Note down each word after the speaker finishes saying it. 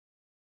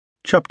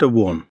Chapter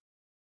 1.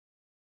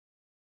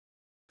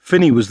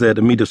 Finney was there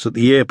to meet us at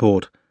the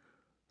airport,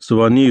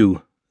 so I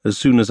knew, as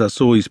soon as I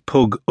saw his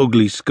pug,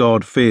 ugly,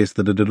 scarred face,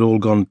 that it had all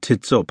gone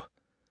tits up.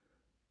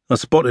 I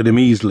spotted him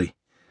easily.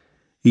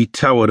 He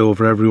towered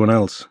over everyone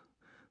else.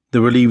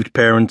 The relieved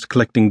parents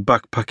collecting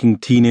backpacking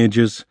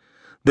teenagers,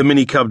 the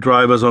minicab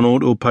drivers on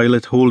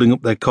autopilot holding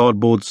up their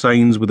cardboard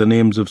signs with the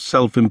names of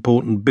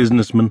self-important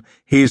businessmen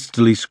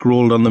hastily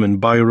scrawled on them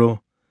in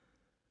biro.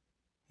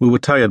 We were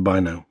tired by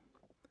now.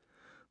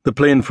 The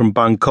plane from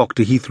Bangkok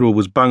to Heathrow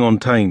was bang on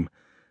time,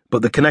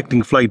 but the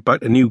connecting flight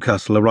back to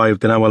Newcastle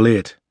arrived an hour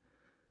late,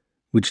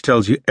 which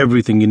tells you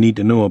everything you need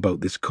to know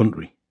about this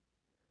country.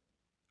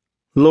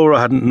 Laura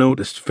hadn't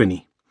noticed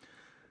Finney.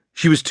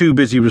 She was too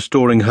busy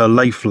restoring her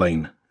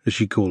lifeline, as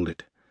she called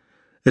it,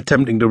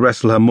 attempting to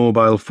wrestle her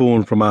mobile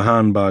phone from her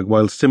handbag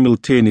while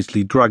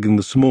simultaneously dragging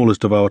the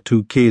smallest of our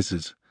two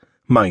cases,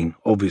 mine,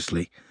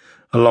 obviously,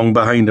 along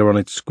behind her on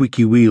its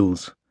squeaky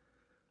wheels.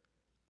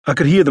 I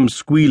could hear them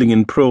squealing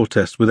in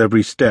protest with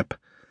every step,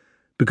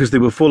 because they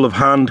were full of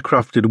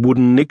handcrafted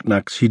wooden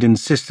knickknacks she'd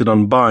insisted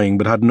on buying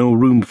but had no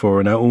room for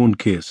in her own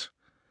case.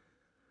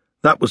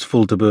 That was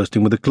full to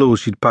bursting with the clothes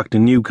she'd packed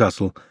in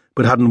Newcastle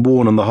but hadn't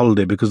worn on the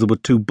holiday because they were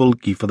too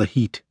bulky for the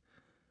heat.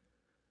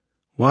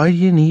 "Why do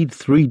you need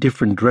 3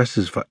 different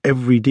dresses for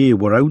every day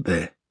we're out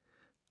there?"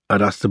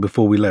 I'd asked her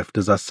before we left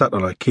as I sat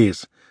on her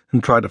case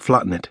and tried to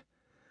flatten it.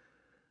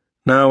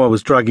 Now I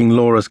was dragging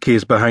Laura's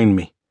case behind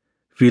me,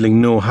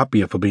 feeling no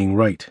happier for being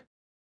right.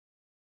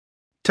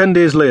 10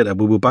 days later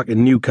we were back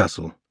in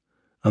Newcastle,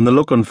 and the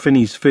look on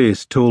Finney's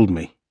face told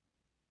me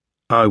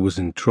I was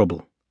in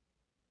trouble.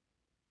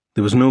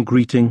 There was no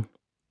greeting,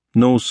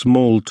 no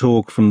small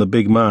talk from the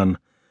big man.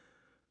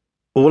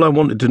 All I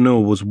wanted to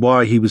know was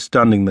why he was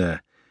standing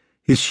there,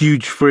 his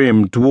huge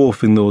frame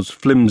dwarfing those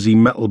flimsy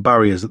metal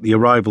barriers at the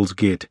arrivals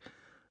gate,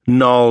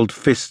 gnarled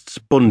fists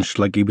bunched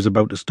like he was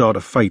about to start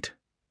a fight.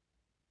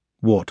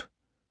 "What?"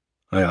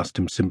 I asked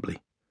him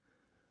simply.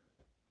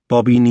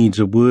 "Bobby needs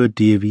a word,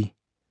 Davy,"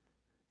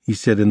 he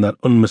said in that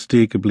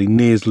unmistakably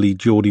nasally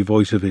Geordie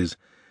voice of his,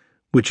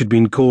 which had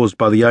been caused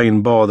by the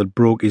iron bar that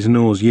broke his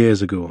nose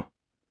years ago.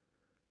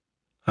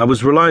 I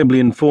was reliably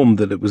informed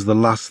that it was the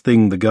last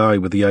thing the guy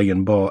with the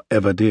iron bar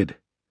ever did.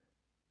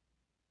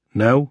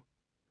 "Now?"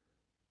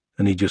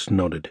 And he just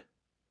nodded.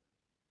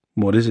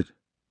 "What is it?"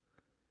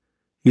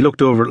 He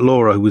looked over at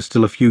Laura, who was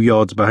still a few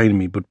yards behind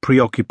me, but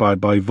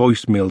preoccupied by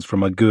voicemails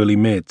from her girly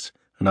mates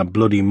and her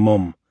bloody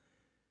mum.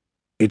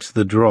 "It's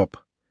the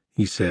drop,"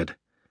 he said,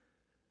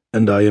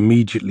 and I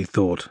immediately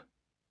thought,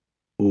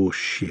 oh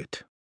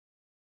shit.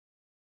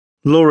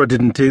 Laura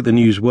didn't take the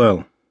news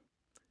well.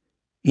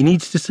 "He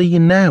needs to see you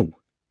now?"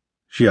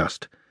 she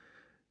asked,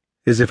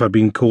 as if I'd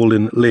been called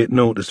in at late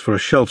notice for a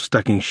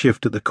shelf-stacking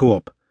shift at the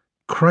co-op.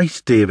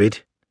 "Christ,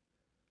 David."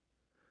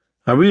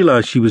 I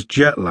realised she was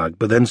jet-lagged,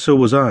 but then so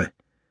was I,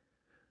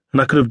 and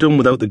I could have done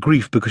without the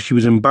grief because she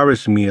was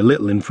embarrassing me a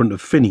little in front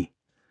of Finney.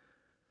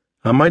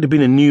 I might have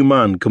been a new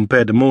man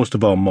compared to most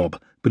of our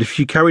mob, but if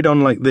she carried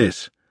on like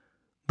this,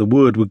 the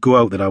word would go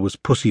out that I was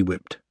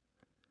pussy-whipped.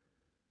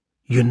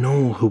 "You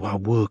know who I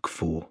work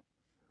for."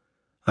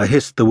 I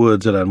hissed the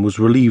words at her and was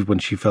relieved when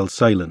she fell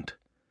silent.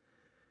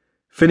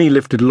 Finney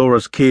lifted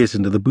Laura's case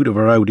into the boot of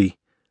her Audi,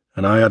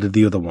 and I added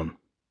the other one.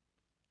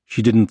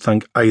 She didn't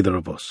thank either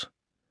of us.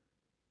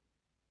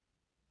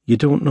 "You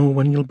don't know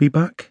when you'll be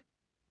back?"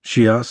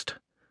 she asked,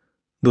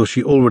 though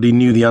she already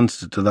knew the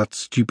answer to that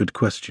stupid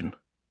question.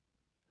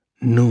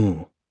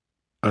 "No,"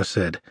 I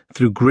said,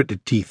 through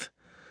gritted teeth,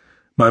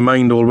 my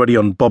mind already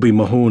on Bobby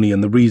Mahoney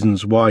and the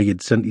reasons why he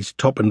had sent his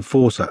top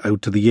enforcer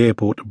out to the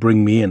airport to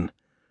bring me in.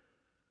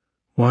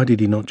 Why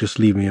did he not just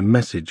leave me a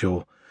message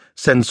or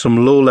send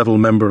some low-level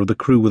member of the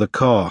crew with a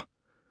car,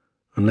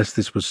 unless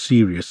this was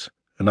serious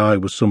and I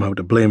was somehow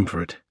to blame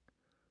for it?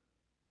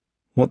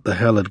 What the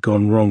hell had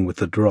gone wrong with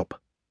the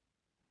drop?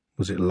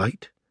 Was it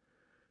light?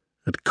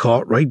 Had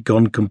Cartwright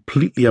gone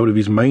completely out of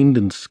his mind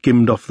and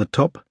skimmed off the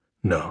top?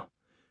 No.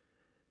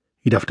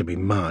 He'd have to be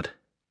mad.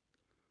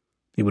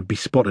 It would be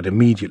spotted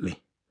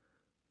immediately.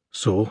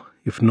 So,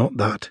 if not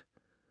that,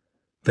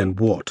 then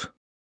what?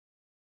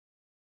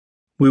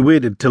 We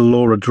waited till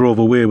Laura drove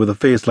away with a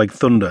face like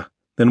thunder,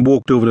 then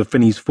walked over to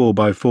Finney's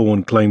 4x4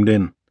 and climbed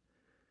in.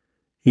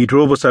 He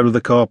drove us out of the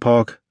car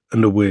park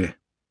and away.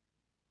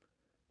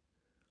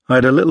 I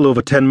had a little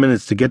over 10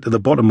 minutes to get to the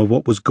bottom of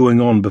what was going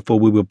on before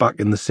we were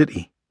back in the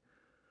city.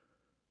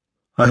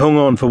 I hung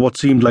on for what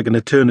seemed like an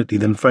eternity,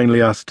 then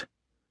finally asked,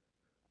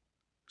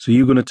 "So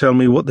you going to tell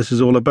me what this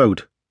is all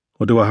about,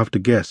 or do I have to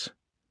guess?"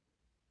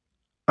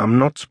 "I'm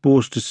not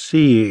supposed to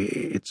say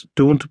it's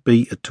don't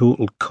be a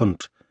total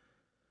cunt."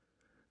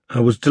 I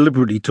was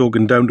deliberately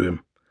talking down to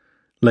him,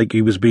 like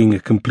he was being a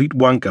complete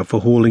wanker for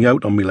holding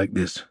out on me like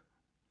this,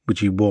 which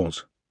he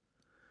was.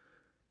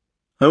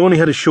 I only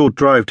had a short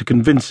drive to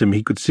convince him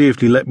he could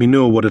safely let me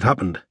know what had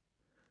happened.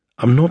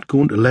 I'm not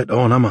going to let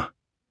on, am I?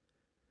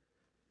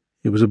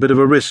 It was a bit of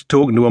a risk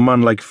talking to a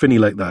man like Finney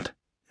like that,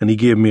 and he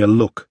gave me a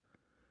look.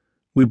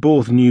 We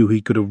both knew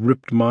he could have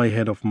ripped my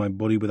head off my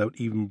body without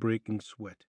even breaking sweat.